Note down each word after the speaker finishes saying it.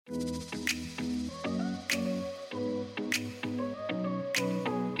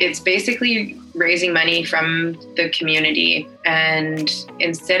It's basically raising money from the community. And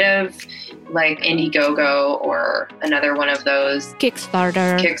instead of like Indiegogo or another one of those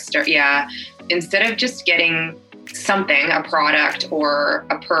Kickstarter, yeah. Instead of just getting something, a product or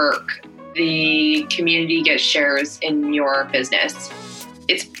a perk, the community gets shares in your business.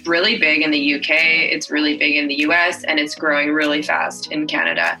 It's really big in the UK, it's really big in the US, and it's growing really fast in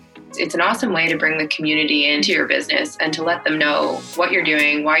Canada. It's an awesome way to bring the community into your business and to let them know what you're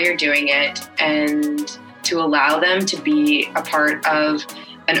doing, why you're doing it, and to allow them to be a part of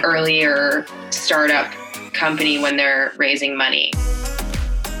an earlier startup company when they're raising money.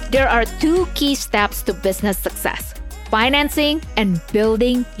 There are 2 key steps to business success: financing and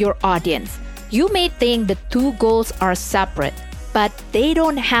building your audience. You may think the 2 goals are separate, but they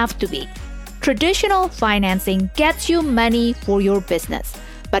don't have to be. Traditional financing gets you money for your business,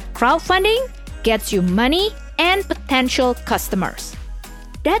 but crowdfunding gets you money and potential customers.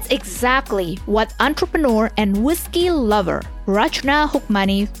 That's exactly what entrepreneur and whiskey lover Rachna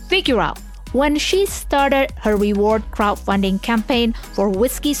Hukmani figured out when she started her reward crowdfunding campaign for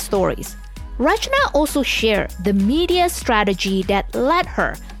Whiskey Stories. Rachna also shared the media strategy that led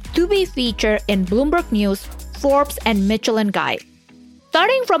her to be featured in Bloomberg News, Forbes, and Michelin Guide.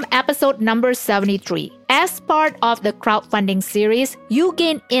 Starting from episode number 73, as part of the crowdfunding series, you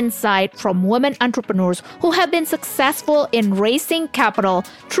gain insight from women entrepreneurs who have been successful in raising capital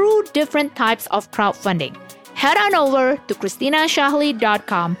through different types of crowdfunding. Head on over to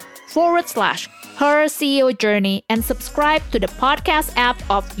ChristinaShahli.com/Her CEO Journey and subscribe to the podcast app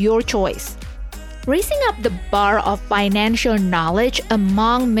of your choice. Raising up the bar of financial knowledge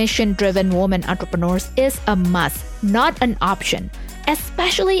among mission-driven women entrepreneurs is a must, not an option,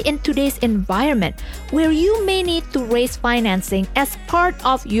 especially in today's environment where you may need to raise financing as part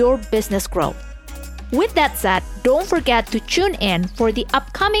of your business growth. With that said, don't forget to tune in for the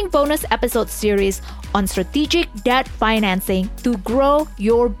upcoming bonus episode series on strategic debt financing to grow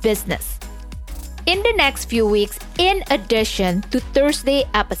your business. In the next few weeks, in addition to Thursday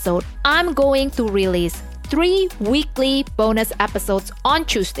episode, I'm going to release 3 weekly bonus episodes on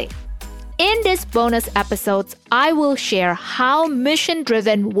Tuesday. In these bonus episodes, I will share how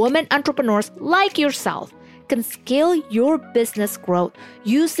mission-driven women entrepreneurs like yourself can scale your business growth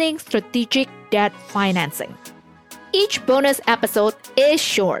using strategic debt financing. Each bonus episode is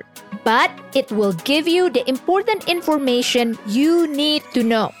short, but it will give you the important information you need to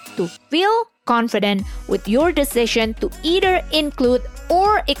know to feel confident with your decision to either include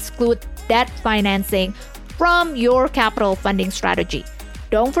or exclude debt financing from your capital funding strategy.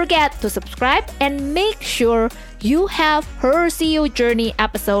 Don't forget to subscribe and make sure you have Her CEO Journey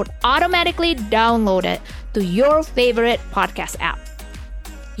episode automatically downloaded to your favorite podcast app.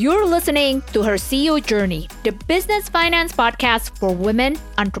 You're listening to Her CEO Journey, the business finance podcast for women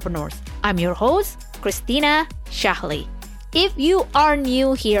entrepreneurs. I'm your host, Christina Shahli. If you are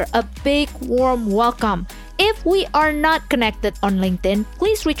new here, a big warm welcome. If we are not connected on LinkedIn,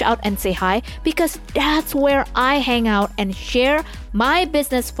 please reach out and say hi because that's where I hang out and share my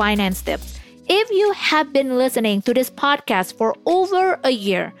business finance tips. If you have been listening to this podcast for over a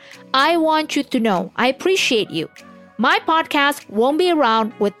year, I want you to know I appreciate you. My podcast won't be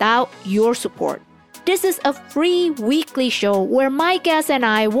around without your support. This is a free weekly show where my guests and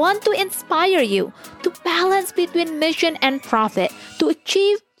I want to inspire you to balance between mission and profit to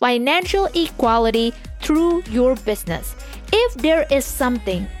achieve financial equality through your business. If there is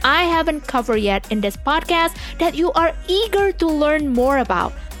something I haven't covered yet in this podcast that you are eager to learn more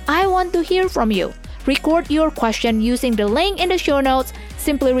about, I want to hear from you. Record your question using the link in the show notes.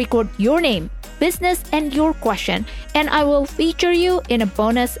 Simply record your name, business, and your question, and I will feature you in a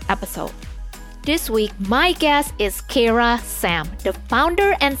bonus episode. This week, my guest is Kara Sam, the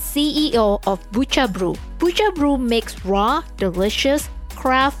founder and CEO of Bucha Brew. Bucha Brew makes raw, delicious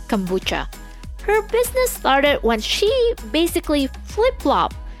craft kombucha. Her business started when she basically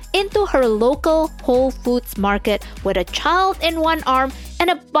flip-flopped into her local Whole Foods market with a child in one arm and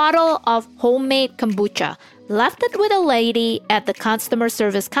a bottle of homemade kombucha, left it with a lady at the customer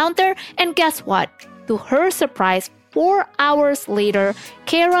service counter, and guess what? To her surprise, 4 hours later,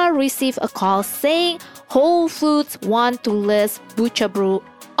 Kara received a call saying Whole Foods want to list Bucha Brew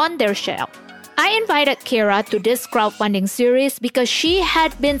on their shelf. I invited Kara to this crowdfunding series because she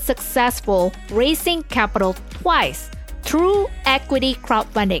had been successful raising capital twice through equity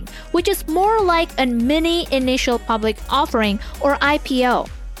crowdfunding, which is more like a mini initial public offering or IPO.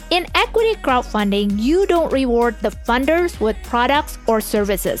 In equity crowdfunding, you don't reward the funders with products or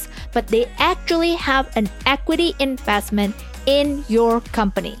services, but they actually have an equity investment in your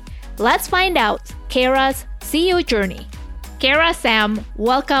company. Let's find out Kara's CEO journey. Kara Sam,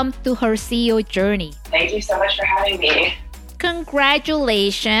 welcome to her CEO journey. Thank you so much for having me.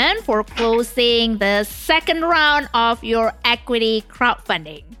 Congratulations for closing the second round of your equity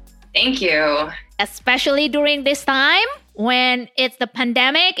crowdfunding. Thank you. Especially during this time when it's the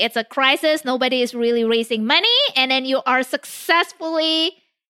pandemic, it's a crisis, nobody is really raising money, and then you are successfully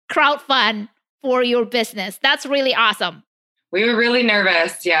crowdfund for your business. That's really awesome. We were really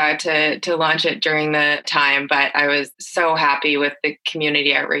nervous, to launch it during the time, but I was so happy with the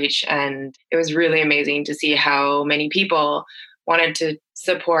community outreach, and it was really amazing to see how many people wanted to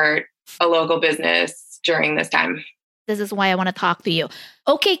support a local business during this time. This is why I want to talk to you.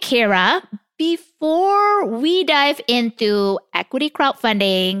 Okay, Kara, before we dive into equity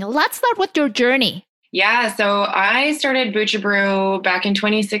crowdfunding, let's start with your journey. Yeah, so I started Bucha Brew back in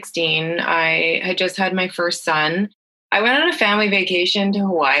 2016. I had just had my first son. I went on a family vacation to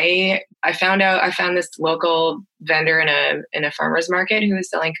Hawaii. I found this local vendor in a farmer's market who was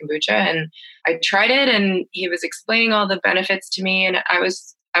selling kombucha, and I tried it, and he was explaining all the benefits to me, and I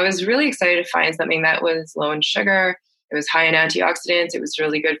was really excited to find something that was low in sugar. It was high in antioxidants. It was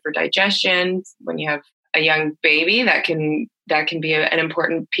really good for digestion. When you have a young baby, that can be an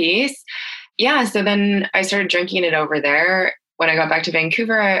important piece. Yeah, so then I started drinking it over there. When I got back to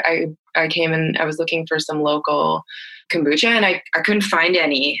Vancouver, I came and I was looking for some local kombucha, and I couldn't find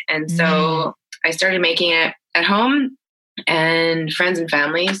any. And so I started making it at home, and friends and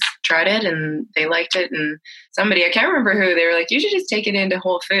families tried it and they liked it. And somebody, I can't remember who, they were like, you should just take it into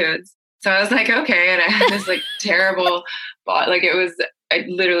Whole Foods. So I was like, okay. And I had this terrible, I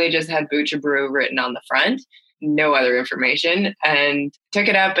literally just had Bucha Brew written on the front, no other information, and took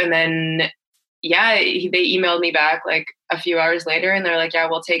it up. And then, they emailed me back a few hours later, and they're like, yeah,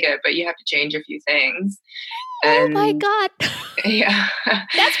 we'll take it, but you have to change a few things. Oh my God. Yeah.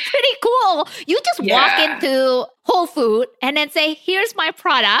 That's pretty cool. You just walk into Whole Food and then say, here's my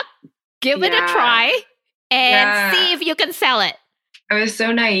product, give it a try, and see if you can sell it. I was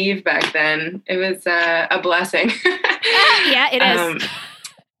so naive back then. It was a blessing. Yeah, it is.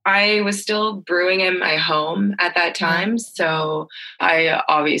 I was still brewing in my home at that time. So I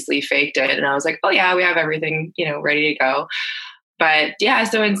obviously faked it. And I was like, oh yeah, we have everything, ready to go. But yeah,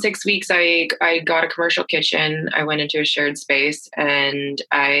 so in 6 weeks, I got a commercial kitchen. I went into a shared space, and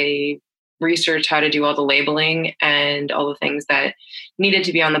I researched how to do all the labeling and all the things that needed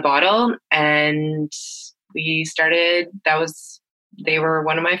to be on the bottle. And we started, they were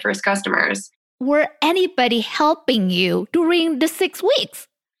one of my first customers. Were anybody helping you during the 6 weeks?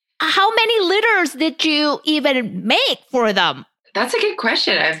 How many liters did you even make for them? That's a good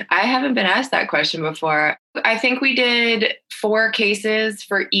question. I haven't been asked that question before. I think we did 4 cases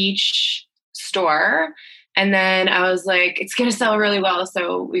for each store. And then I was like, it's going to sell really well,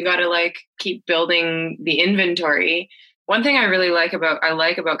 so we got to keep building the inventory. One thing I really like about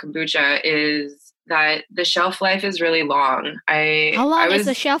kombucha is that the shelf life is really long. How long is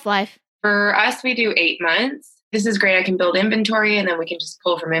the shelf life? For us, we do 8 months. This is great. I can build inventory, and then we can just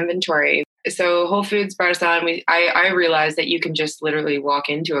pull from inventory. So Whole Foods brought us on. I realized that you can just literally walk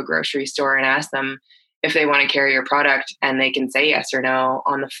into a grocery store and ask them if they want to carry your product, and they can say yes or no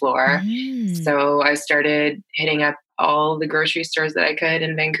on the floor. So I started hitting up all the grocery stores that I could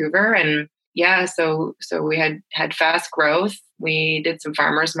in Vancouver. And so we had fast growth. We did some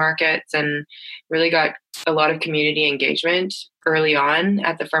farmers markets and really got a lot of community engagement early on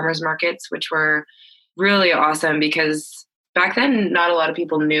at the farmers markets, which were really awesome because back then, not a lot of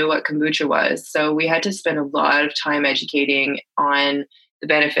people knew what kombucha was. So we had to spend a lot of time educating on the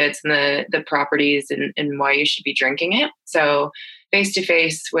benefits and the properties and why you should be drinking it. So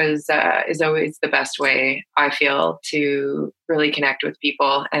face-to-face is always the best way, I feel, to really connect with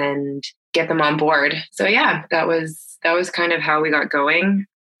people and get them on board. So that was kind of how we got going.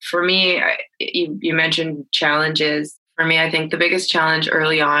 For me, you mentioned challenges. For me, I think the biggest challenge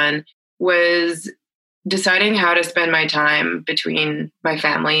early on was deciding how to spend my time between my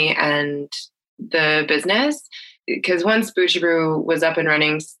family and the business. Because once Bucha Brew was up and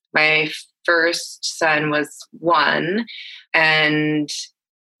running, my first son was 1, and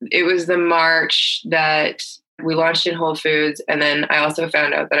it was the March that we launched in Whole Foods. And then I also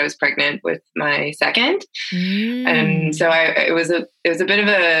found out that I was pregnant with my second. And so it was a bit of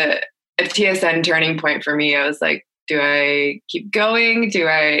a TSN turning point for me. I was like, do I keep going? Do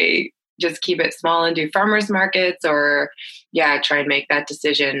I just keep it small and do farmers markets, or try and make that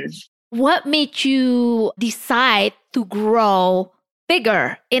decision? What made you decide to grow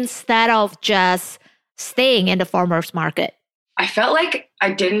bigger instead of just staying in the farmers market? I felt like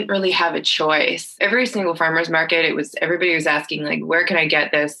I didn't really have a choice. Every single farmers market, everybody was asking where can I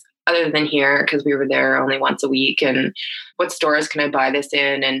get this other than here, because we were there only once a week. And what stores can I buy this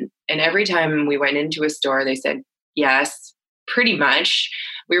in? And every time we went into a store, they said yes, pretty much.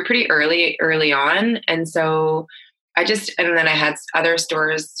 We were pretty early on. And so and then I had other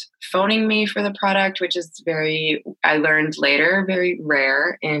stores phoning me for the product, which is I learned later, very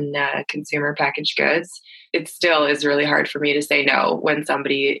rare in consumer packaged goods. It still is really hard for me to say no when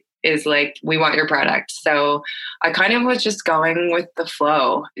somebody is like, we want your product. So I kind of was just going with the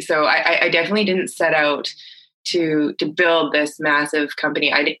flow. So I definitely didn't set out to build this massive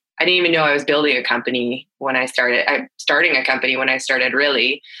company. I didn't even know I was building a company when I started. I'm starting a company when I started,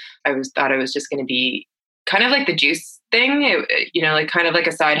 really. Thought it was just going to be kind of like the juice thing, like kind of like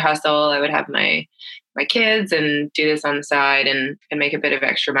a side hustle. I would have my kids and do this on the side and make a bit of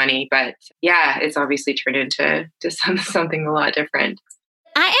extra money. But yeah, it's obviously turned into something a lot different.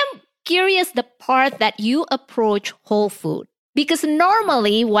 I am curious the part that you approach whole food, because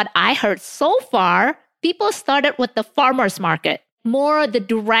normally what I heard so far, people started with the farmer's market, more the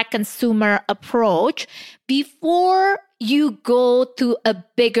direct consumer approach before you go to a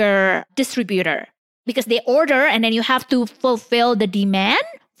bigger distributor, because they order and then you have to fulfill the demand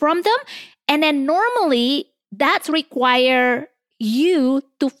from them. And then normally that's require you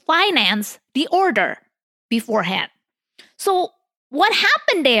to finance the order beforehand. So what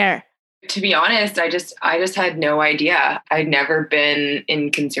happened there? To be honest, I just had no idea. I'd never been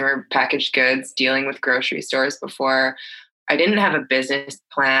in consumer packaged goods dealing with grocery stores before. I didn't have a business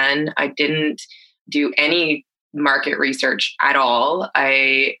plan. I didn't do any market research at all.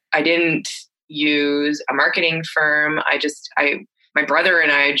 I didn't use a marketing firm. My brother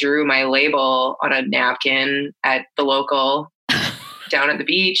and I drew my label on a napkin at the local down at the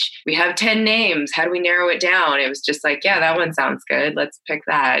beach. We have 10 names. How do we narrow it down? It was just like, yeah, that one sounds good. Let's pick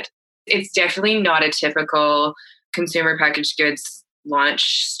that. It's definitely not a typical consumer packaged goods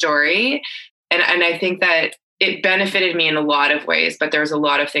launch story. And I think that it benefited me in a lot of ways, but there's a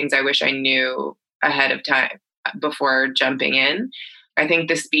lot of things I wish I knew ahead of time before jumping in. I think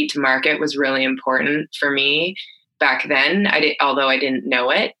the speed to market was really important for me back then, although I didn't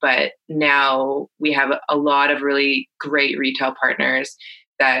know it. But now we have a lot of really great retail partners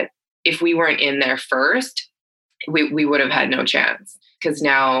that if we weren't in there first, we would have had no chance. Because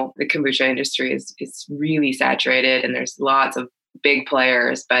now the kombucha industry is really saturated and there's lots of big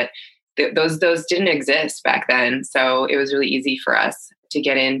players, but those didn't exist back then. So it was really easy for us to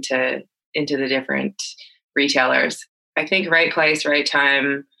get into the different retailers. I think right place, right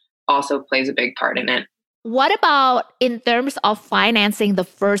time also plays a big part in it. What about in terms of financing the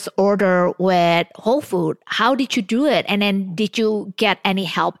first order with Whole Food? How did you do it? And then did you get any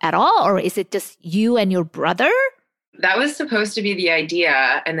help at all? Or is it just you and your brother? That was supposed to be the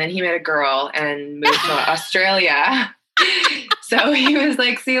idea. And then he met a girl and moved to Australia. So he was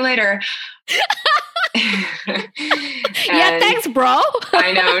like, see you later. Yeah, thanks, bro.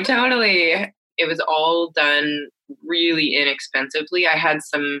 I know, totally. It was all done really inexpensively. I had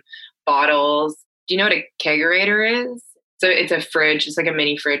some bottles. Do you know what a kegerator is? So it's a fridge. It's like a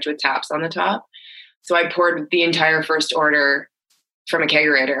mini fridge with taps on the top. So I poured the entire first order from a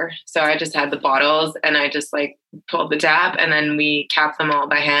kegerator. So I just had the bottles and I just like pulled the tap and then we capped them all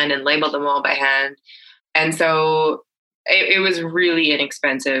by hand and labeled them all by hand. And so it was really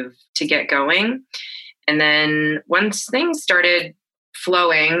inexpensive to get going. And then once things started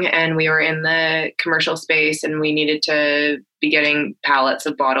flowing and we were in the commercial space and we needed to be getting pallets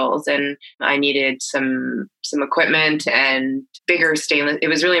of bottles and I needed some equipment and bigger stainless. It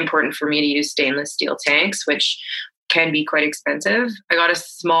was really important for me to use stainless steel tanks, which can be quite expensive. I got a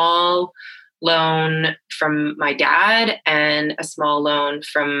small loan from my dad and a small loan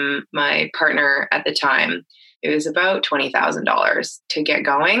from my partner at the time. It was about $20,000 to get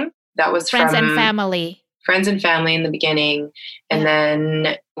going. That was friends and family. Friends and family in the beginning. And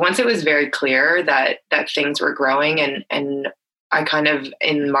then once it was very clear that things were growing and I kind of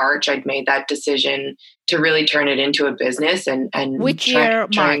in March, I'd made that decision to really turn it into a business and Which year,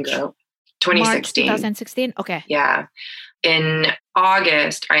 try March? And grow. 2016. March 2016? Okay. Yeah. In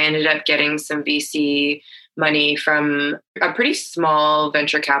August, I ended up getting some VC money from a pretty small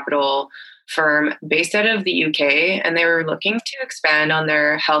venture capital firm based out of the UK. And they were looking to expand on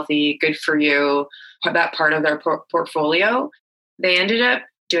their healthy, good for you, that part of their portfolio. They ended up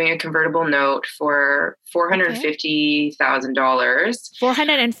doing a convertible note for $450,000.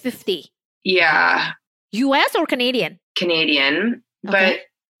 $450? Yeah. US or Canadian? Canadian. Okay. But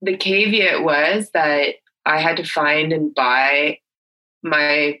the caveat was that I had to find and buy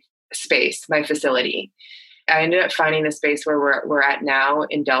my space, my facility. I ended up finding the space where we're at now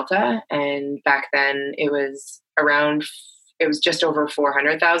in Delta. And back then it was it was just over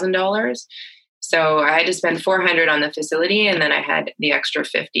 $400,000. So I had to spend 400 on the facility, and then I had the extra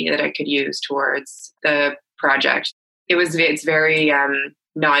 50 that I could use towards the project. It's very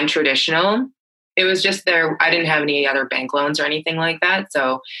non-traditional. It was just I didn't have any other bank loans or anything like that.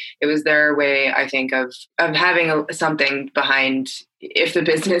 So it was their way, I think, of having something behind. If the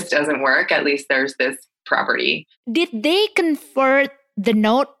business doesn't work, at least there's this property. Did they convert the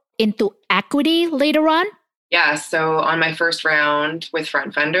note into equity later on? Yeah. So on my first round with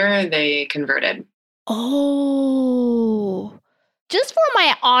Front Funder, they converted. Oh, just for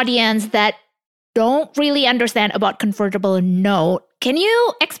my audience that don't really understand about convertible note, can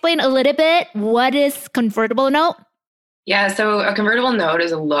you explain a little bit what is convertible note? Yeah, so a convertible note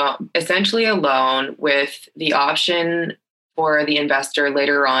is essentially a loan with the option for the investor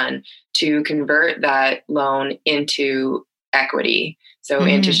later on to convert that loan into equity, so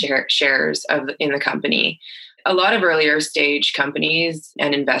into shares in the company. A lot of earlier stage companies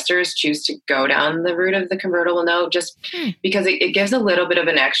and investors choose to go down the route of the convertible note just because it gives a little bit of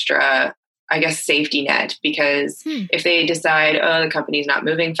an extra, I guess, safety net, because if they decide, the company's not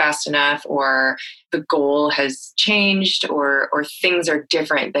moving fast enough, or the goal has changed, or things are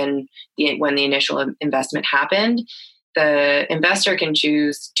different than when the initial investment happened, the investor can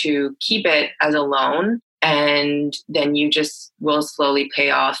choose to keep it as a loan, and then you just will slowly pay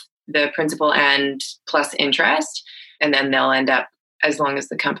off the principal and plus interest. And then they'll end up, as long as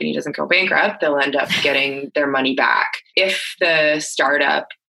the company doesn't go bankrupt, they'll end up getting their money back. If the startup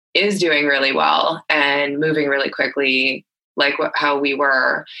is doing really well and moving really quickly, like how we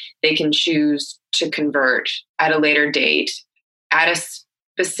were, they can choose to convert at a later date at a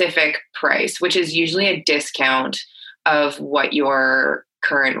specific price, which is usually a discount of what your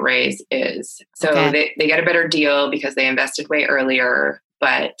current raise is. So they get a better deal because they invested way earlier,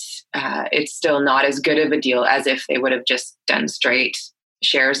 but it's still not as good of a deal as if they would have just done straight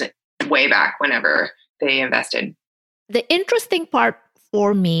shares way back whenever they invested. The interesting part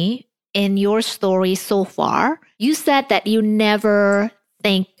for me in your story so far, you said that you never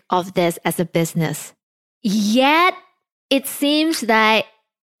think of this as a business. Yet, it seems that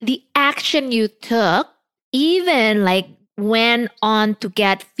the action you took, even like went on to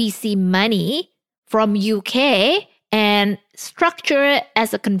get VC money from UK and structure it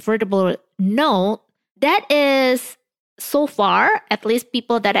as a convertible note, that is so far, at least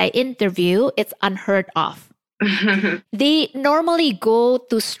people that I interview, it's unheard of. They normally go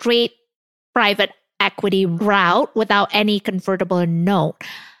to straight private equity route without any convertible note.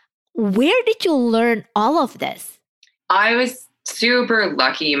 Where did you learn all of this? I was super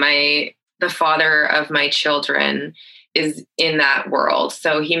lucky. The father of my children is in that world.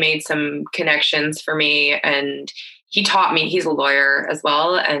 So he made some connections for me, and he taught me. He's a lawyer as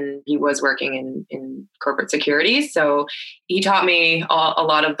well, and he was working in corporate securities. So he taught me a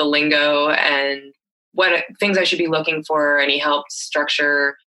lot of the lingo and what things I should be looking for, and he helped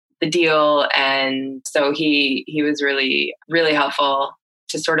structure the deal. And so he was really, really helpful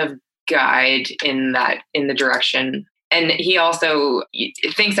to sort of guide in the direction. And he also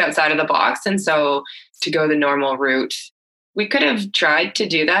thinks outside of the box. And so to go the normal route, we could have tried to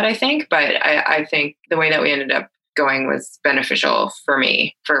do that, I think, but I think the way that we ended up going was beneficial for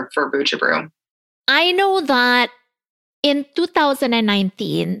me, for Butcherbrew. I know that in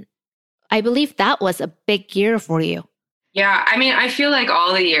 2019, I believe that was a big year for you. Yeah, I mean, I feel like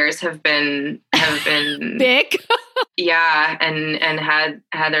all the years have been big. Yeah, and had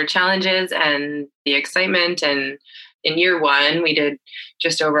their challenges and the excitement. And in year one, we did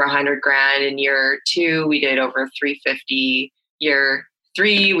just over $100,000. In year two, we did over $350,000. Year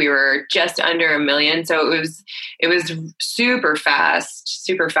three, we were just under $1 million. So it was super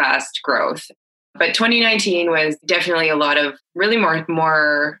fast growth. But 2019 was definitely a lot of really more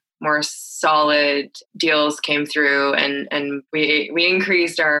solid deals came through, and we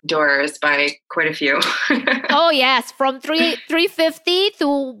increased our doors by quite a few. Oh yes, from 350 to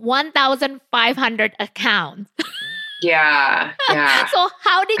 1,500 accounts. Yeah. So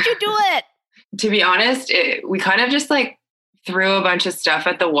how did you do it? To be honest, we kind of just like threw a bunch of stuff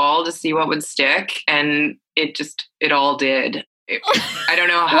at the wall to see what would stick, and it all did. I don't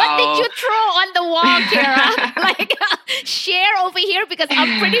know how. What did you throw on the wall, Kara? Like, share over here, because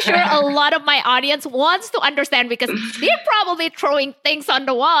I'm pretty sure a lot of my audience wants to understand, because they're probably throwing things on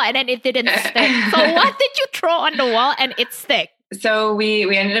the wall and then it didn't stick. So what did you throw on the wall and it stick? So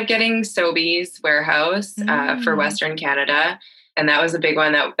we ended up getting Sobeys warehouse for Western Canada. And that was a big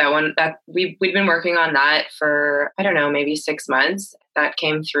one. That we'd been working on that for, I don't know, maybe 6 months. That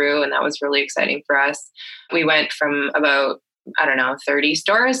came through, and that was really exciting for us. We went from about, I don't know, 30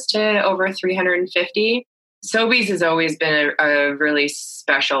 stores to over 350. Sobeys has always been a really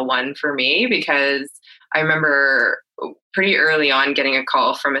special one for me because I remember pretty early on getting a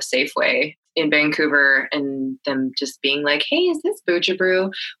call from a Safeway in Vancouver and them just being like, "Hey, is this Butcher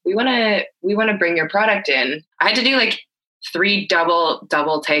Brew? We want to bring your product in." I had to do like 3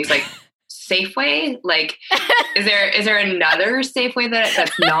 double takes, like, Safeway? Like, is there another Safeway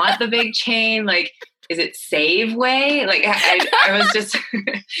that's not the big chain? Like, is it Saveway? Like, I was just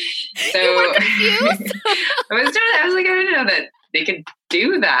so You were confused? I was like, I didn't know that they could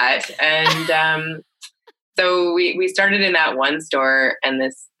do that. And so we started in that one store, and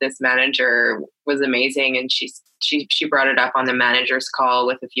this manager was amazing, and she brought it up on the manager's call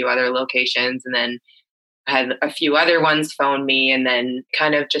with a few other locations, and then I had a few other ones phone me, and then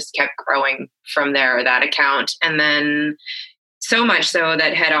kind of just kept growing from there, that account. And then so much so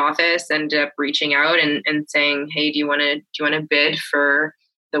that head office ended up reaching out and saying, "Hey, do you want to bid for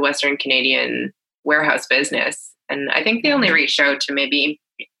the Western Canadian warehouse business?" And I think they only reached out to maybe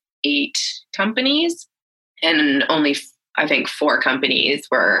 8 companies, and only I think 4 companies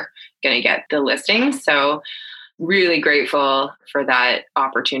were going to get the listing. So really grateful for that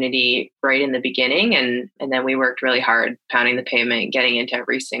opportunity right in the beginning. And then we worked really hard pounding the pavement, getting into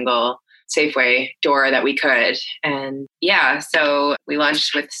every single Safeway door that we could. And yeah, so we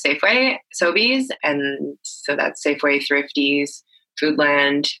launched with Safeway, Sobeys, and so that's Safeway, Thrifties,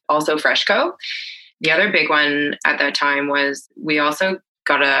 Foodland, also Freshco. The other big one at that time was we also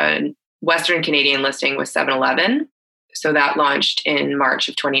got a Western Canadian listing with 7-Eleven. So that launched in March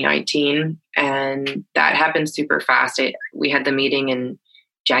of 2019, and that happened super fast. We had the meeting in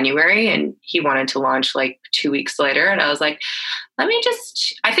January, and he wanted to launch like 2 weeks later. And I was like, I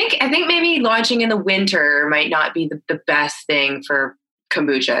think maybe launching in the winter might not be the best thing for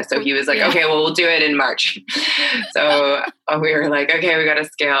kombucha. So he was like, okay, well, we'll do it in March. So we were like, okay, we got to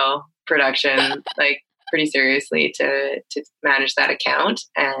scale production like pretty seriously to manage that account.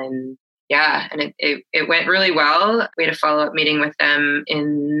 And yeah, and it went really well. We had a follow-up meeting with them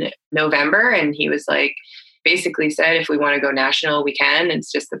in November, and he was like, basically said, if we want to go national, we can. It's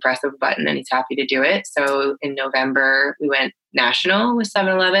just the press of a button, and he's happy to do it. So in November, we went national with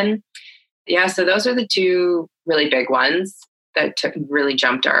 7-Eleven. Yeah, so those are the 2 really big ones that really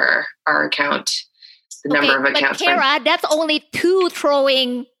jumped our account, the number of accounts. But Kara, that's only 2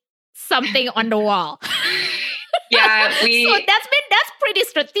 throwing something on the wall. Yeah, so that's pretty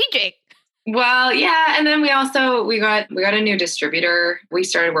strategic. Well, yeah, and then we got a new distributor. We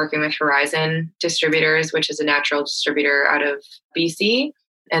started working with Horizon Distributors, which is a natural distributor out of BC,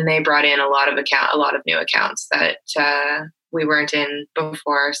 and they brought in a lot of new accounts that we weren't in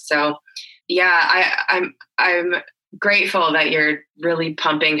before. So, yeah, I'm grateful that you're really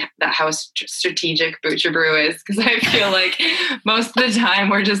pumping that how strategic Butcher Brew is, because I feel like most of the time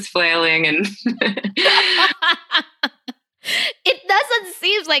we're just flailing and. It doesn't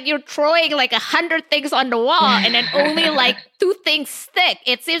seem like you're throwing like 100 things on the wall and then only like 2 things stick.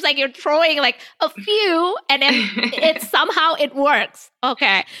 It seems like you're throwing like a few and then somehow it works.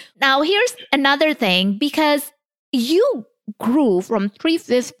 Okay. Now here's another thing, because you grew from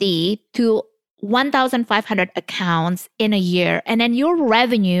 350 to 1,500 accounts in a year. And then your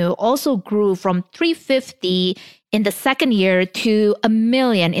revenue also grew from 350 in the second year to $1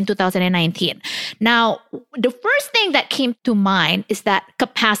 million in 2019. Now, the first thing that came to mind is that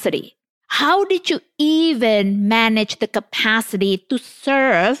capacity. How did you even manage the capacity to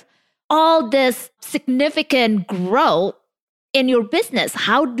serve all this significant growth in your business?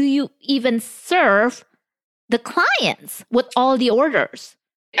 How do you even serve the clients with all the orders?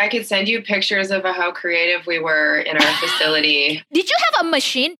 I could send you pictures of how creative we were in our facility. Did you have a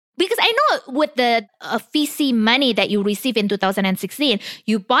machine? Because I know with the VC money that you received in 2016,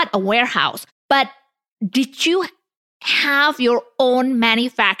 you bought a warehouse. But did you have your own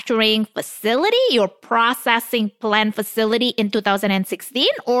manufacturing facility, your processing plant facility in 2016?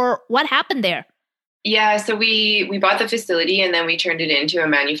 Or what happened there? Yeah, so we bought the facility and then we turned it into a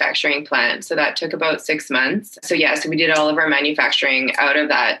manufacturing plant. So that took about 6 months. So we did all of our manufacturing out of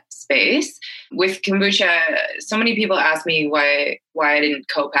that space. With kombucha, so many people ask me why I didn't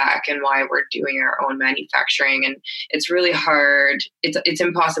co-pack and why we're doing our own manufacturing. And it's really hard. It's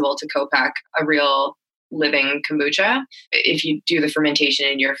impossible to co-pack a real living kombucha. If you do the fermentation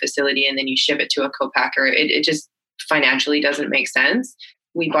in your facility and then you ship it to a co-packer, it just financially doesn't make sense.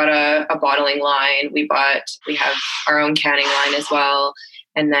 We bought a bottling line. We have our own canning line as well.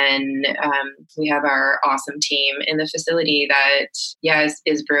 And then we have our awesome team in the facility that,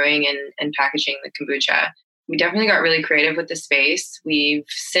 is brewing and packaging the kombucha. We definitely got really creative with the space. We've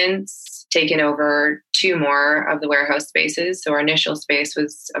since taken over 2 more of the warehouse spaces. So our initial space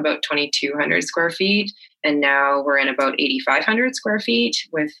was about 2,200 square feet. And now we're in about 8,500 square feet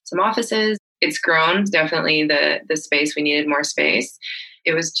with some offices. It's grown, definitely the space. We needed more space.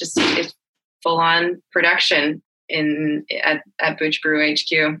 It was just full on production at Butch Brew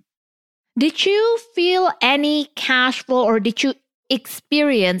HQ. Did you feel any cash flow, or did you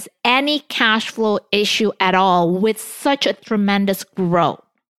experience any cash flow issue at all with such a tremendous growth?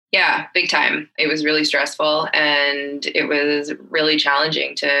 Yeah, big time. It was really stressful, and it was really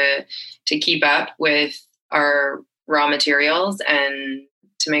challenging to keep up with our raw materials and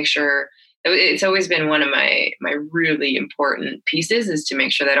to make sure. It's always been one of my really important pieces, is to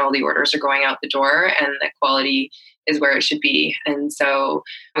make sure that all the orders are going out the door and that quality is where it should be. And so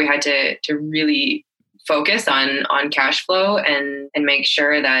we had to really focus on cash flow and make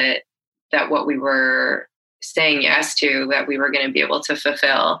sure that what we were saying yes to, that we were going to be able to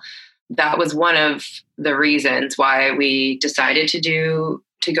fulfill. That was one of the reasons why we decided to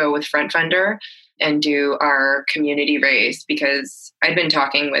go with Front Funder and do our community raise, because I'd been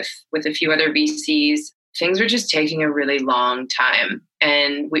talking with a few other VCs. Things were just taking a really long time.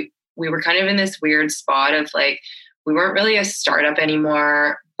 And we were kind of in this weird spot of like, we weren't really a startup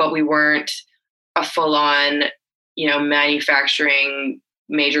anymore, but we weren't a full-on, manufacturing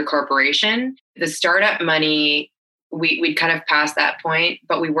major corporation. The startup money, we'd kind of passed that point,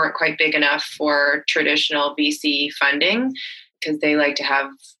 but we weren't quite big enough for traditional VC funding, because they like to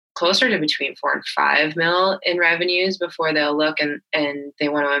have closer to between 4 and 5 mil in revenues before they'll look and they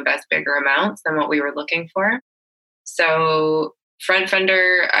want to invest bigger amounts than what we were looking for. So Front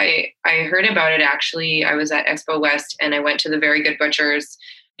Funder, I heard about it actually. I was at Expo West and I went to the Very Good Butchers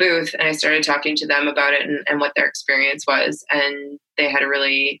booth and I started talking to them about it and what their experience was. And they had a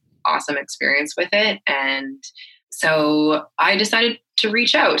really awesome experience with it. And so I decided to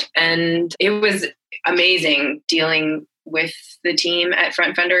reach out, and it was amazing dealing with the team at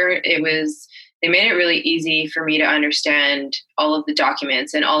Front Funder. They made it really easy for me to understand all of the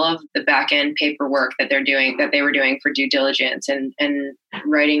documents and all of the back end paperwork that they were doing for due diligence and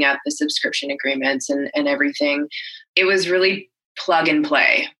writing up the subscription agreements and everything. It was really plug and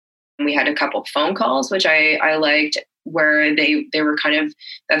play. And we had a couple phone calls, which I liked, where they were kind of,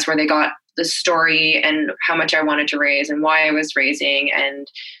 that's where they got the story and how much I wanted to raise and why I was raising and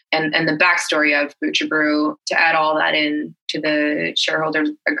the backstory of Butcher Brew, to add all that in to the shareholder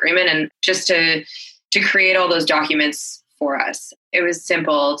agreement and just to create all those documents for us. It was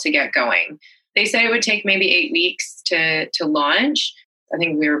simple to get going. They said it would take maybe 8 weeks to launch. I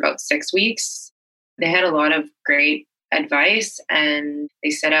think we were about 6 weeks. They had a lot of great advice, and they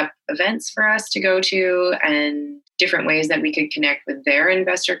set up events for us to go to and different ways that we could connect with their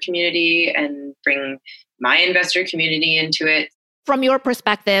investor community and bring my investor community into it. From your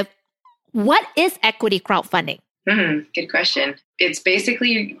perspective, what is equity crowdfunding? Good question. It's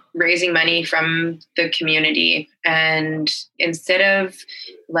basically raising money from the community. And instead of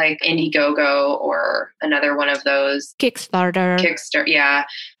like Indiegogo or another one of those Kickstarter, yeah.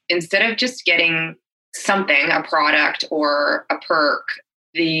 Instead of just getting something, a product or a perk,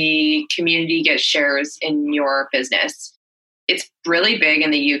 the community gets shares in your business. It's really big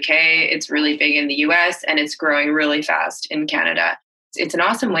in the UK, it's really big in the US, and it's growing really fast in Canada. It's an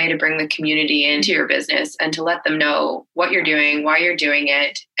awesome way to bring the community into your business and to let them know what you're doing, why you're doing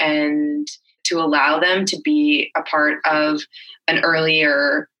it, and to allow them to be a part of an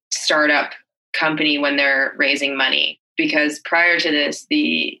earlier startup company when they're raising money. Because prior to this,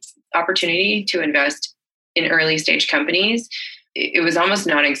 the opportunity to invest in early stage companies, it was almost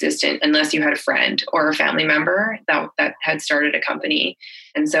non-existent unless you had a friend or a family member that had started a company.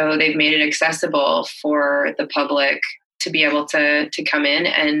 And so they've made it accessible for the public to be able to come in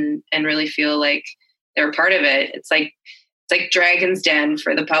and really feel like they're a part of it. It's like Dragon's Den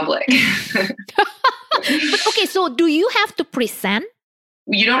for the public. But okay, so do you have to present?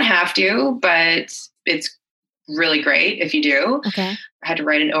 You don't have to, but it's really great if you do. Okay. I had to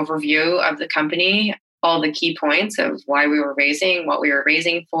write an overview of the company, all the key points of why we were raising, what we were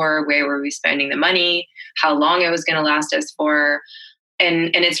raising for, where were we spending the money, how long it was going to last us for.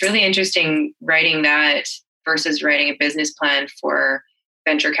 And it's really interesting writing that versus writing a business plan for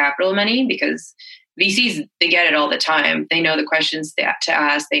venture capital money, because VCs, they get it all the time. They know the questions to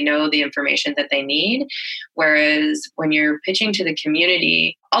ask. They know the information that they need. Whereas when you're pitching to the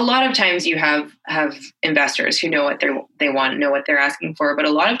community, a lot of times you have investors who know what they want, know what they're asking for. But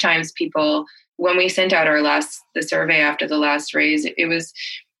a lot of times people, when we sent out the survey after the last raise,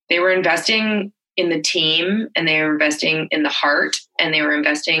 they were investing in the team, and they were investing in the heart, and they were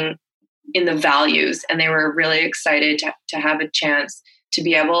investing in the values, and they were really excited to have a chance to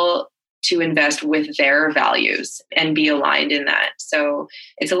be able to invest with their values and be aligned in that. So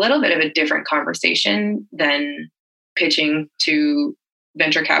it's a little bit of a different conversation than pitching to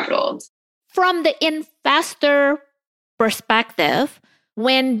venture capital. From the investor perspective,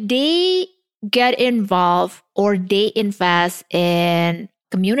 when they get involved or they invest in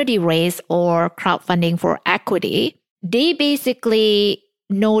community raise or crowdfunding for equity, they basically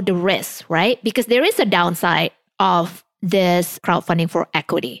know the risks, right? Because there is a downside of this crowdfunding for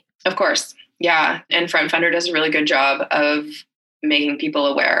equity. Of course. Yeah. And Front Funder does a really good job of making people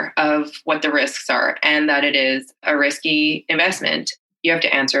aware of what the risks are and that it is a risky investment. You have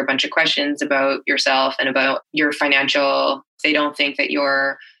to answer a bunch of questions about yourself and about your financial. They don't think that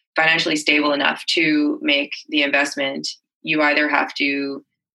you're financially stable enough to make the investment. You either have to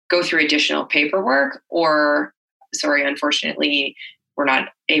go through additional paperwork or, unfortunately, we're not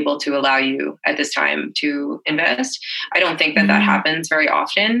able to allow you at this time to invest. I don't think that that happens very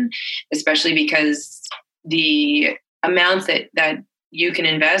often, especially because the amounts that you can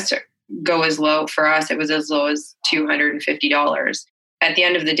invest go as low. For us, it was as low as $250. At the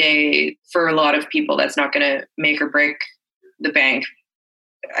end of the day, for a lot of people, that's not going to make or break the bank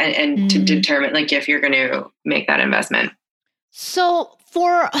and to determine like if you're going to make that investment. So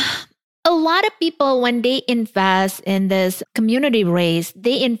for a lot of people, when they invest in this community raise,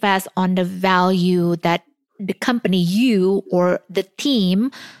 they invest on the value that the company, you or the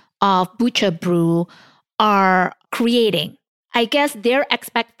team of Butcher Brew are creating. I guess their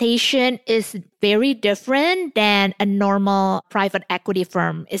expectation is very different than a normal private equity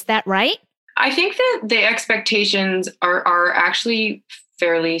firm. Is that right? I think that the expectations are actually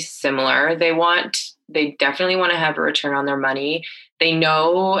fairly similar. They definitely want to have a return on their money. They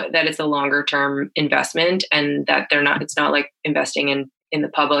know that it's a longer term investment and that it's not like investing in the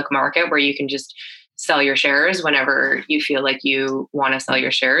public market where you can just sell your shares whenever you feel like you want to sell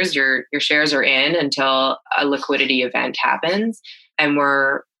your shares. Your shares are in until a liquidity event happens. And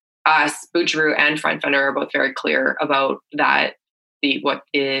Butcher Brew and Front Funder are both very clear about that, what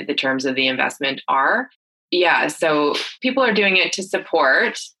the terms of the investment are. Yeah, so people are doing it to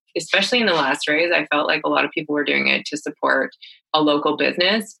support, especially in the last raise. I felt like a lot of people were doing it to support a local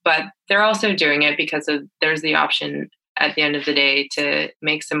business, but they're also doing it because there's the option at the end of the day to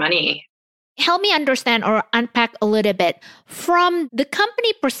make some money. Help me understand or unpack a little bit. From the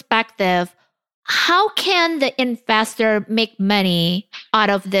company perspective, how can the investor make money out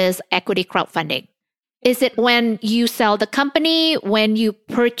of this equity crowdfunding? Is it when you sell the company, when you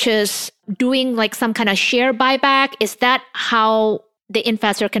purchase, doing like some kind of share buyback? Is that how the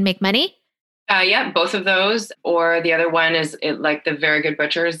investor can make money? Yeah, both of those. Or the other one is like the Very Good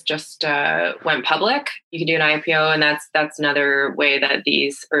Butchers just went public. You can do an IPO, and that's another way that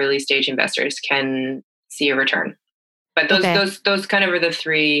these early stage investors can see a return. But those kind of are the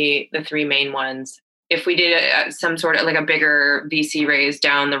three main ones. If we did some sort of like a bigger VC raise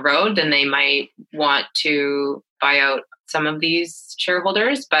down the road, then they might want to buy out some of these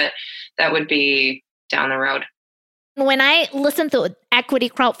shareholders, but that would be down the road. When I listened to equity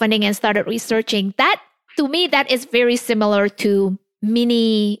crowdfunding and started researching, that to me, that is very similar to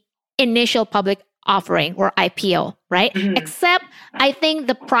mini initial public offering or IPO, right? Mm-hmm. Except I think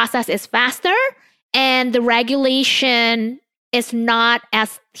the process is faster and the regulation is not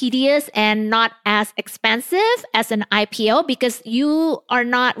as tedious and not as expensive as an IPO because you are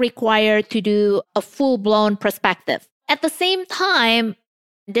not required to do a full-blown prospectus. At the same time,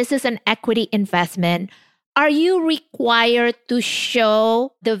 this is an equity investment. Are you required to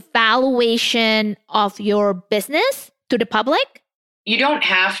show the valuation of your business to the public? You don't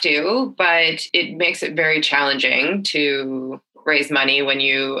have to, but it makes it very challenging to raise money when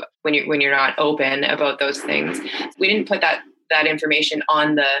you're not open about those things. We didn't put that information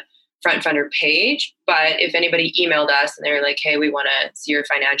on the Front Funder page, but if anybody emailed us and they're like, hey, we want to see your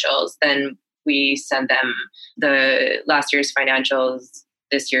financials, then we send them the last year's financials,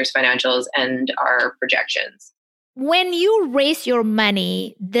 this year's financials, and our projections. When you raised your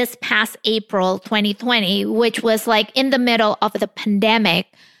money this past April 2020, which was like in the middle of the pandemic,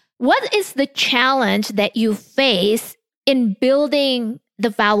 what is the challenge that you face in building the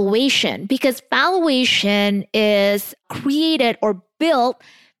valuation? Because valuation is created or built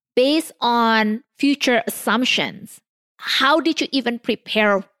based on future assumptions. How did you even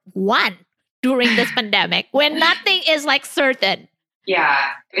prepare one during this pandemic when nothing is like certain? Yeah,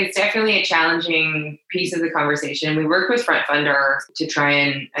 it's definitely a challenging piece of the conversation. We worked with Front Funder to try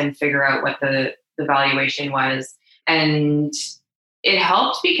and figure out what the valuation was. And it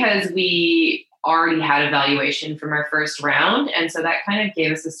helped because we already had a valuation from our first round. And so that kind of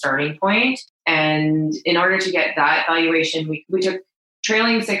gave us a starting point. And in order to get that valuation, we took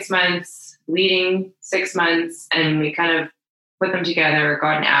trailing 6 months, leading 6 months, and we kind of put them together,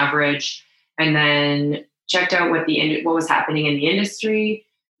 got an average, and then checked out what was happening in the industry.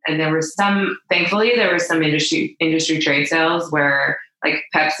 And thankfully, there were some industry trade sales where like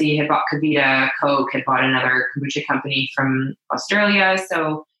Pepsi had bought Kavita, Coke had bought another kombucha company from Australia.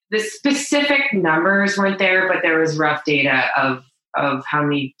 So the specific numbers weren't there, but there was rough data of how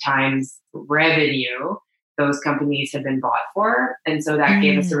many times revenue those companies had been bought for. And so that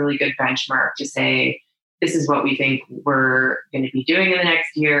gave us a really good benchmark to say, this is what we think we're going to be doing in the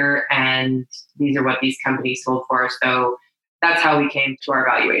next year. And these are what these companies sold for. So that's how we came to our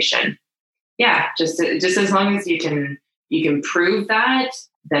valuation. Yeah. Just as long as you can prove that,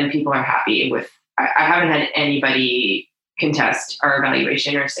 then people are happy with, I haven't had anybody contest our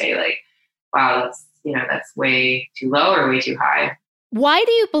evaluation or say like, wow, that's way too low or way too high. Why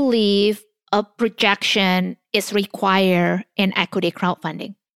do you believe a projection is required in equity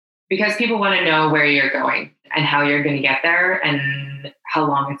crowdfunding? Because people want to know where you're going and how you're going to get there and how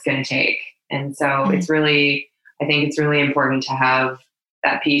long it's going to take. And so I think it's really important to have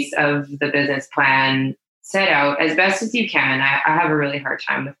that piece of the business plan set out as best as you can. I have a really hard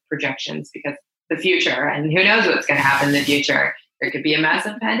time with projections because the future, and who knows what's going to happen in the future. There could be a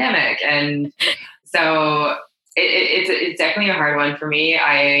massive pandemic. And so it's definitely a hard one for me.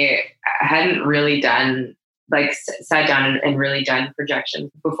 I hadn't really sat down and really done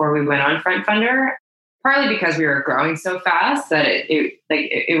projections before we went on Front Funder, partly because we were growing so fast that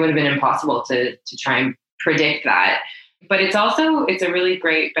it would have been impossible to try and predict that. But it's a really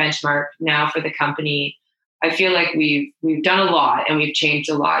great benchmark now for the company. I feel like we've done a lot and we've changed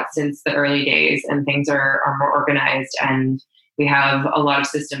a lot since the early days, and things are more organized, and we have a lot of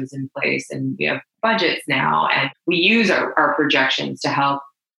systems in place, and we have budgets now, and we use our projections to help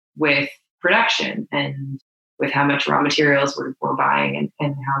with production and with how much raw materials we're buying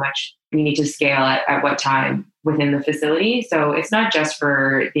and how much we need to scale at what time within the facility. So it's not just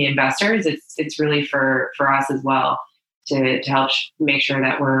for the investors, it's really for us as well to help make sure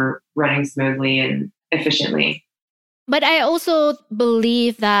that we're running smoothly and efficiently. But I also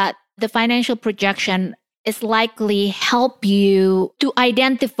believe that the financial projection is likely help you to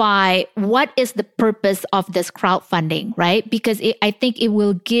identify what is the purpose of this crowdfunding, right? Because I think it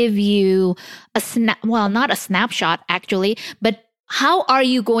will give you not a snapshot actually, but how are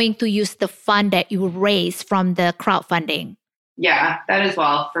you going to use the fund that you raise from the crowdfunding? Yeah, that as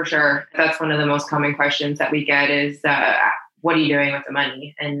well, for sure. That's one of the most common questions that we get is, what are you doing with the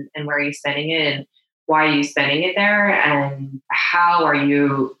money and where are you spending it and why are you spending it there and how are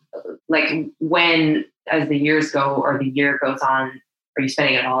you, when, as the years go or the year goes on, are you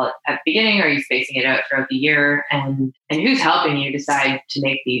spending it all at the beginning? Or are you spacing it out throughout the year? And who's helping you decide to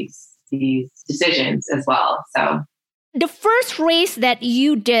make these decisions as well? So the first raise that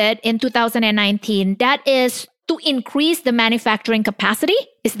you did in 2019, that is to increase the manufacturing capacity.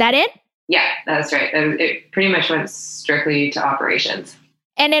 Is that it? Yeah, that's right. It pretty much went strictly to operations.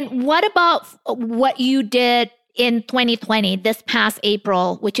 And then what about what you did in 2020, this past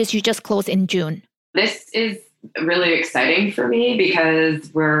April, which is you just closed in June? This is really exciting for me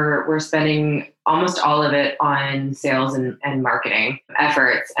because we're spending almost all of it on sales and marketing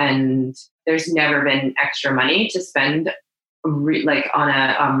efforts. And there's never been extra money to spend on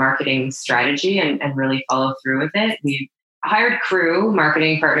a marketing strategy and really follow through with it. We hired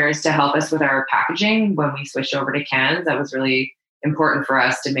marketing partners to help us with our packaging when we switched over to cans. That was really important for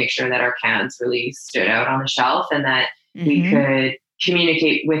us to make sure that our cans really stood out on the shelf and that we could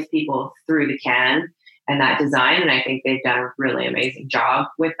communicate with people through the can and that design. And I think they've done a really amazing job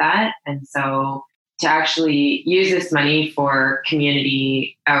with that. And so to actually use this money for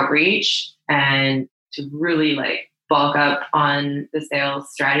community outreach and to really bulk up on the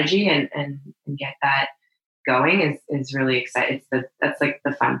sales strategy and get that going is really exciting. That's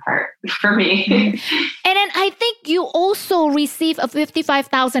the fun part for me. And then I think you also received a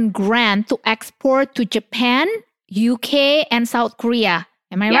 $55,000 grant to export to Japan, UK, and South Korea.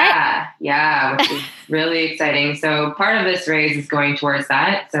 Am I right? Yeah, which is really exciting. So part of this raise is going towards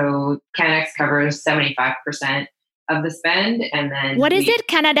that. So CanEx covers 75% of the spend. And then what is it?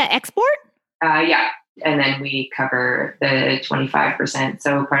 Canada Export? Yeah. And then we cover the 25%.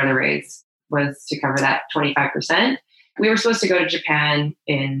 So part of the raise was to cover that 25%. We were supposed to go to Japan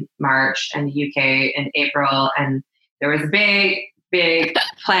in March and the UK in April. And there was a big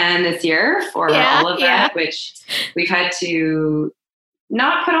plan this year for all of that, which we've had to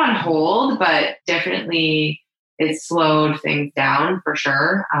not put on hold, but definitely it slowed things down for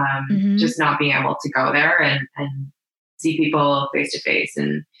sure. Just not being able to go there and see people face to face.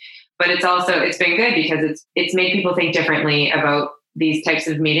 But it's been good because it's made people think differently about these types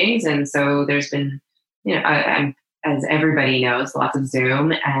of meetings. And so there's been, I'm, as everybody knows, lots of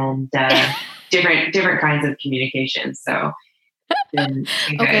Zoom and different kinds of communication. So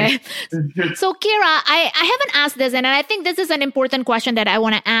okay. So Kira, I haven't asked this, and I think this is an important question that I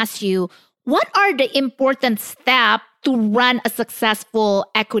want to ask you. What are the important steps to run a successful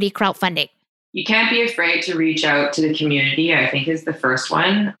equity crowdfunding? You can't be afraid to reach out to the community, I think is the first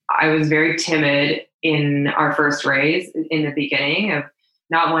one. I was very timid in our first raise in the beginning of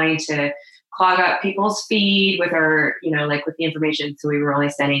not wanting to clog up people's feed with our, with the information. So we were only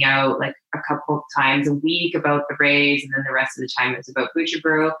sending out like a couple times a week about the raise, and then the rest of the time it was about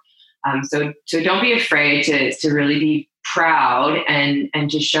Butcherbrew. So don't be afraid to really be proud and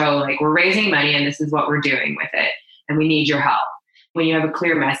to show like we're raising money and this is what we're doing with it and we need your help. When you have a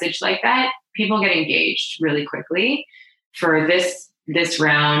clear message like that, people get engaged really quickly. For this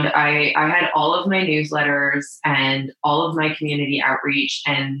round, I had all of my newsletters and all of my community outreach,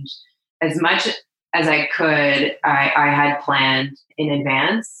 and as much as I could, I had planned in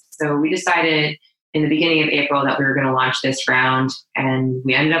advance. So we decided in the beginning of April that we were going to launch this round, and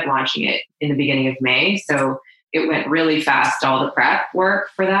we ended up launching it in the beginning of May. So it went really fast, all the prep work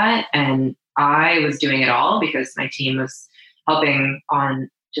for that. And I was doing it all because my team was helping on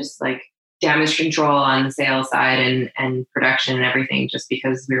just like damage control on the sales side and production and everything, just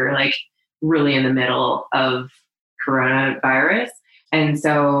because we were like really in the middle of coronavirus. And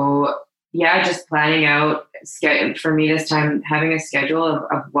so, yeah, just planning out for me this time, having a schedule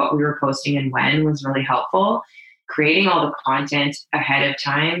of what we were posting and when was really helpful. Creating all the content ahead of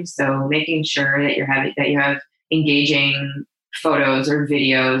time. So making sure that you have engaging photos or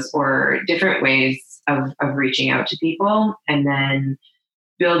videos or different ways of reaching out to people, and then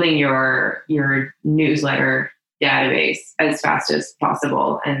building your newsletter database as fast as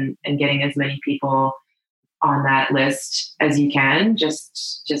possible and getting as many people on that list as you can,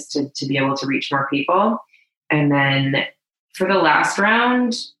 just to be able to reach more people. And then for the last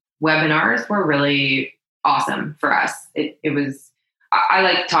round, webinars were really awesome for us. It was, I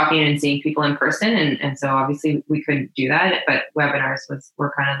like talking and seeing people in person. And so obviously we couldn't do that, but webinars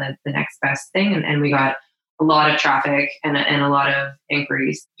were kind of the next best thing. And we got a lot of traffic and a lot of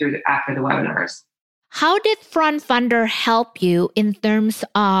inquiries after the webinars. How did FrontFunder help you in terms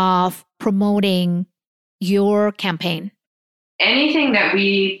of promoting your campaign? Anything that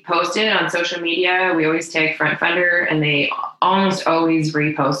we posted on social media, we always tag FrontFunder, and they almost always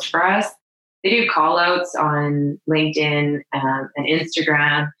repost for us. They do call outs on LinkedIn and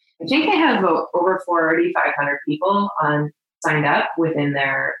Instagram. I think they have over 4,500 people signed up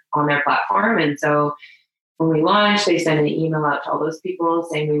on their platform. And so when we launched, they send an email out to all those people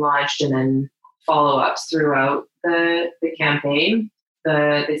saying we launched, and then follow-ups throughout the campaign.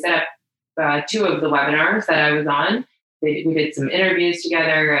 They set up 2 of the webinars that I was on. We did some interviews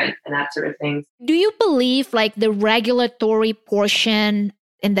together and that sort of thing. Do you believe like the regulatory portion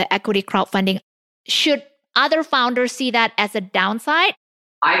in the equity crowdfunding, should other founders see that as a downside?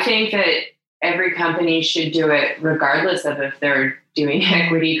 I think that every company should do it regardless of if they're doing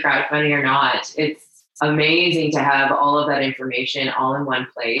equity crowdfunding or not. It's amazing to have all of that information all in one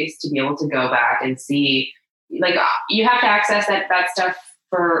place, to be able to go back and see, like, you have to access that stuff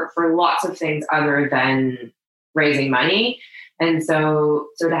for lots of things other than raising money. And so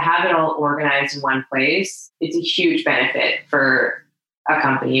to have it all organized in one place, it's a huge benefit for a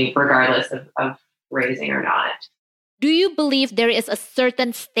company, regardless of raising or not. Do you believe there is a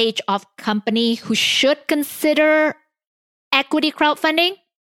certain stage of company who should consider equity crowdfunding?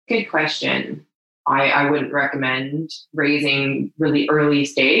 Good question. I wouldn't recommend raising really early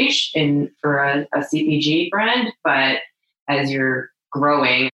stage for a CPG brand, but as you're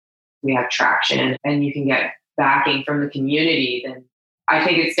growing, we have traction and you can get backing from the community, then I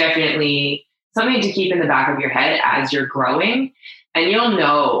think it's definitely something to keep in the back of your head as you're growing. And you'll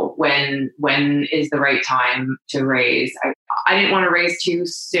know when is the right time to raise. I didn't want to raise too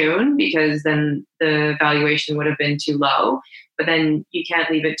soon because then the valuation would have been too low. But then you can't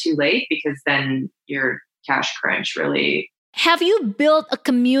leave it too late because then your cash crunch really. Have you built a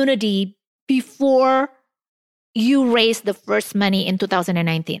community before you raised the first money in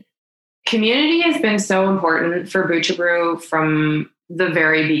 2019? Community has been so important for Butcherbrew from the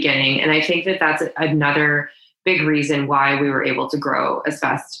very beginning. And I think that's another big reason why we were able to grow as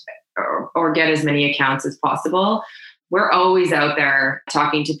fast or get as many accounts as possible. We're always out there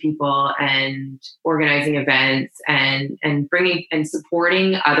talking to people and organizing events and bringing and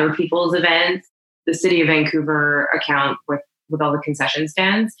supporting other people's events. The City of Vancouver account with all the concession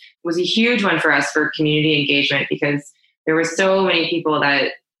stands was a huge one for us for community engagement, because there were so many people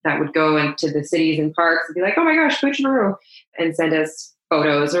that that would go into the cities and parks and be like, oh my gosh, Kombucha Brew, and send us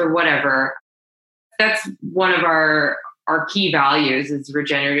photos or whatever. That's one of our key values is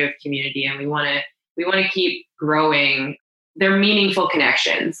regenerative community. And we want to keep growing. They're meaningful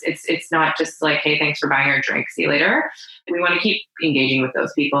connections. It's not just like, hey, thanks for buying our drink. See you later. We want to keep engaging with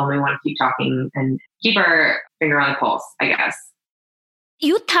those people, and we want to keep talking and keep our finger on the pulse, I guess.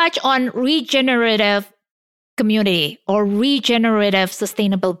 You touch on regenerative community or regenerative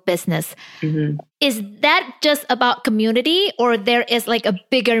sustainable business. Mm-hmm. Is that just about community, or there is like a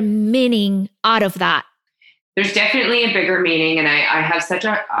bigger meaning out of that? There's definitely a bigger meaning, and I have such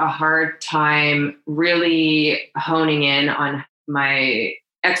a hard time really honing in on my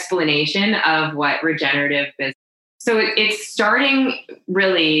explanation of what regenerative is. So it's starting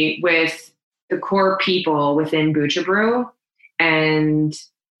really with the core people within Kombucha Brew, and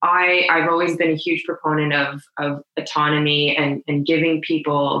I've always been a huge proponent of autonomy and giving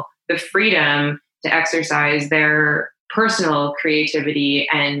people the freedom to exercise their personal creativity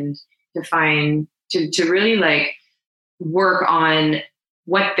and to find to really like work on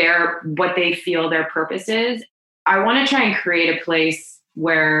what they feel their purpose is. I want to try and create a place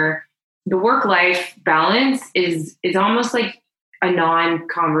where the work-life balance is almost like a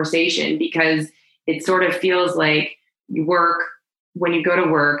non-conversation, because it sort of feels like when you go to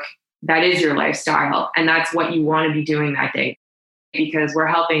work, that is your lifestyle, and that's what you want to be doing that day, because we're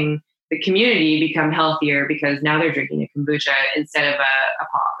helping the community become healthier because now they're drinking a kombucha instead of a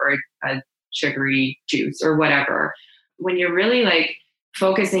pop or a sugary juice or whatever. When you're really like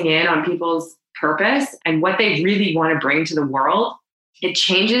focusing in on people's purpose and what they really want to bring to the world, it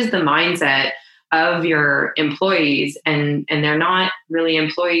changes the mindset of your employees, and they're not really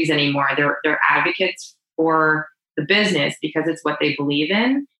employees anymore. They're advocates for the business because it's what they believe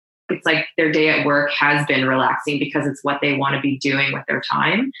in. It's like their day at work has been relaxing because it's what they want to be doing with their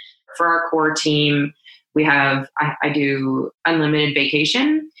time. For our core team, I do unlimited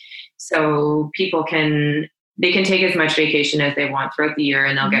vacation. So people can take as much vacation as they want throughout the year,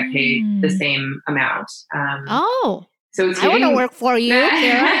 and they'll get paid the same amount. So I want to work for you,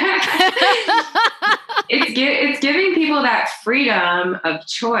 Kara. It's giving people that freedom of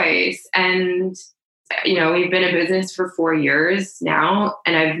choice. And, we've been in business for 4 years now,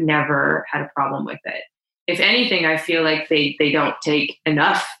 and I've never had a problem with it. If anything, I feel like they don't take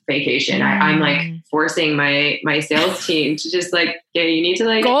enough vacation. I'm like forcing my sales team to just like, yeah, you need to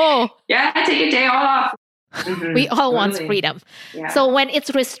like go. Yeah, take a day off. Mm-hmm, we all want freedom. Yeah. So when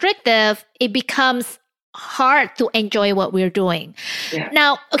it's restrictive, it becomes hard to enjoy what we're doing. Yeah.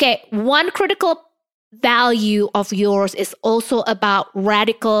 Now, okay, one critical value of yours is also about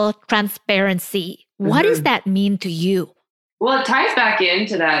radical transparency. What does that mean to you? Well, it ties back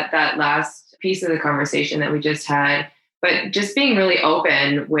into that last piece of the conversation that we just had, but just being really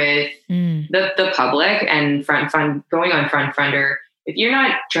open with the public and going on Front Funder. If you're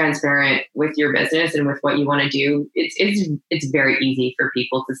not transparent with your business and with what you want to do, it's very easy for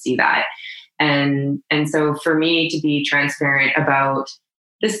people to see that. And so for me to be transparent about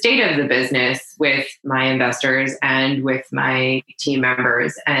the state of the business with my investors and with my team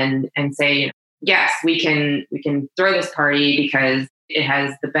members and say, yes, we can throw this party because it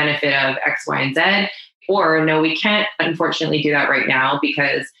has the benefit of X, Y, and Z, or no, we can't unfortunately do that right now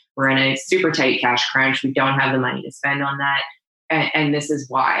because we're in a super tight cash crunch. We don't have the money to spend on that. And this is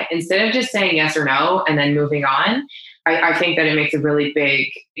why. Instead of just saying yes or no and then moving on, I think that it makes a really big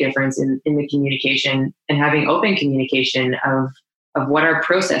difference in the communication and having open communication of what our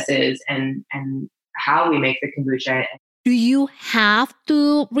process is and how we make the kombucha. Do you have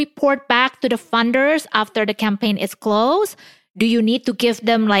to report back to the funders after the campaign is closed? Do you need to give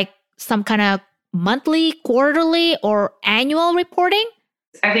them like some kind of monthly, quarterly, or annual reporting?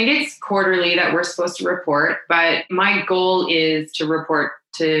 I think it's quarterly that we're supposed to report, but my goal is to report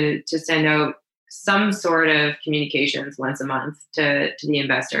to send out some sort of communications once a month to the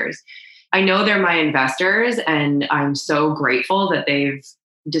investors. I know they're my investors, and I'm so grateful that they've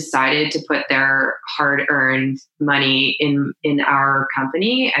decided to put their hard-earned money in our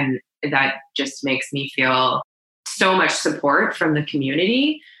company, and that just makes me feel so much support from the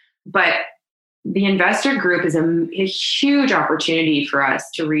community. But the investor group is a huge opportunity for us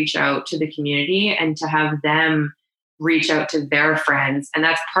to reach out to the community and to have them reach out to their friends. And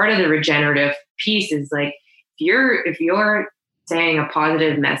that's part of the regenerative piece is like, if you're saying a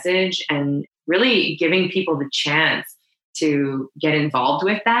positive message and really giving people the chance to get involved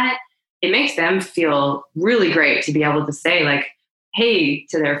with that, it makes them feel really great to be able to say like, hey,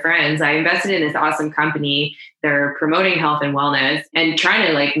 to their friends, I invested in this awesome company. They're promoting health and wellness and trying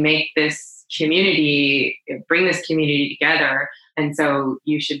to like make this community, bring this community together. And so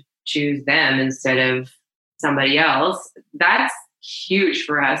you should choose them instead of somebody else. That's huge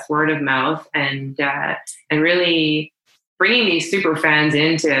for us, word of mouth, and really bringing these super fans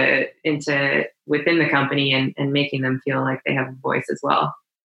into within the company and making them feel like they have a voice as well.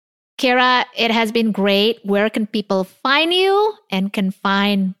 Kara, it has been great. Where can people find you and can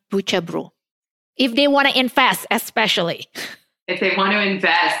find Bucha Brew? If they want to invest, especially. If they want to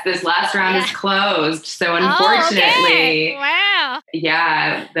invest, this last round is closed. So unfortunately,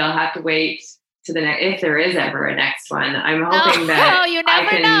 yeah, they'll have to wait to the next, if there is ever a next one. I'm hoping that you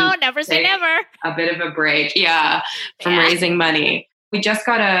never know. Never say never. A bit of a break, from raising money. We just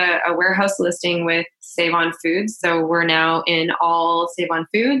got a warehouse listing with Save On Foods. So we're now in all Save On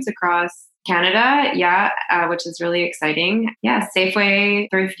Foods across Canada, which is really exciting. Yeah, Safeway,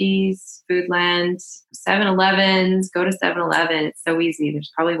 Thrifties, Foodland, 7-Elevens, go to 7-Eleven. It's so easy. There's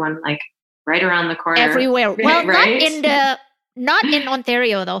probably one like right around the corner. Everywhere. Well, right? not in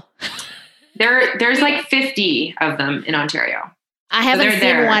Ontario though. There's like 50 of them in Ontario. I haven't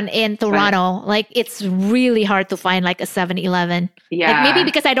seen one in Toronto. Like it's really hard to find like a 7-Eleven. Yeah. Like maybe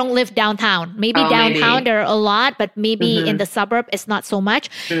because I don't live downtown. Maybe downtown there are a lot, but maybe in the suburb it's not so much.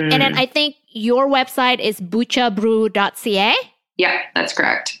 And then I think your website is buchabrew.ca. Yeah, that's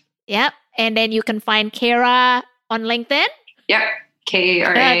correct. Yep. And then you can find Kara on LinkedIn. Yep.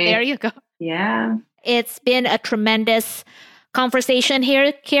 Kara. There you go. Yeah. It's been a tremendous conversation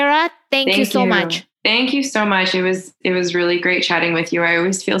here, Kara. Thank you so much. Thank you so much. It was really great chatting with you. I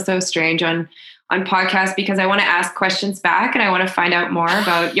always feel so strange on podcasts because I want to ask questions back and I want to find out more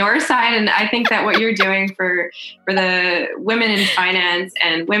about your side. And I think that what you're doing for the women in finance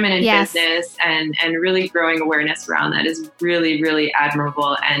and women in business and really growing awareness around that is really, really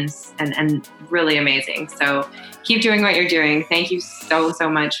admirable and really amazing. So keep doing what you're doing. Thank you so, so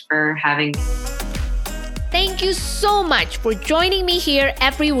much for having me. Thank you so much for joining me here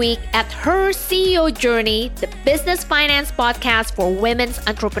every week at Her CEO Journey, the business finance podcast for women's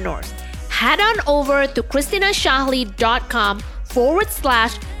entrepreneurs. Head on over to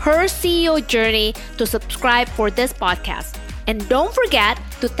christinashahley.com/Her CEO Journey to subscribe for this podcast. And don't forget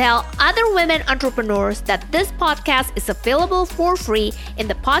to tell other women entrepreneurs that this podcast is available for free in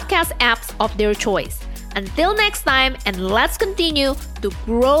the podcast apps of their choice. Until next time, and let's continue to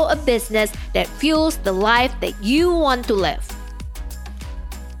grow a business that fuels the life that you want to live.